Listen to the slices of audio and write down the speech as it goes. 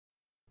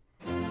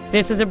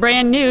This is a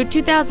brand new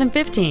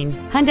 2015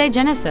 Hyundai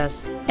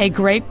Genesis, a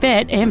great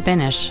fit and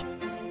finish.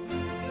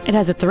 It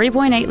has a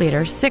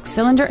 3.8-liter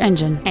six-cylinder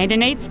engine and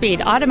an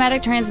 8-speed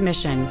automatic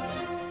transmission.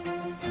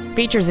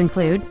 Features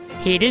include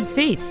heated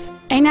seats,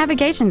 a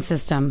navigation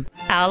system,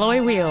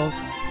 alloy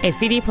wheels, a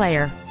CD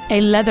player,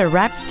 a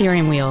leather-wrapped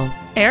steering wheel,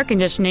 air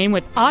conditioning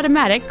with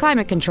automatic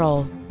climate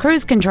control,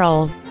 cruise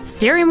control,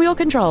 steering wheel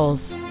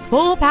controls,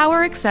 full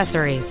power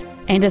accessories,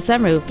 and a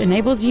sunroof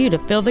enables you to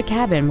fill the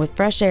cabin with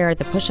fresh air at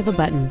the push of a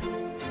button.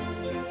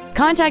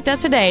 Contact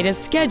us today to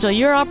schedule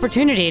your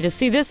opportunity to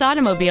see this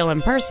automobile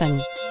in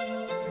person.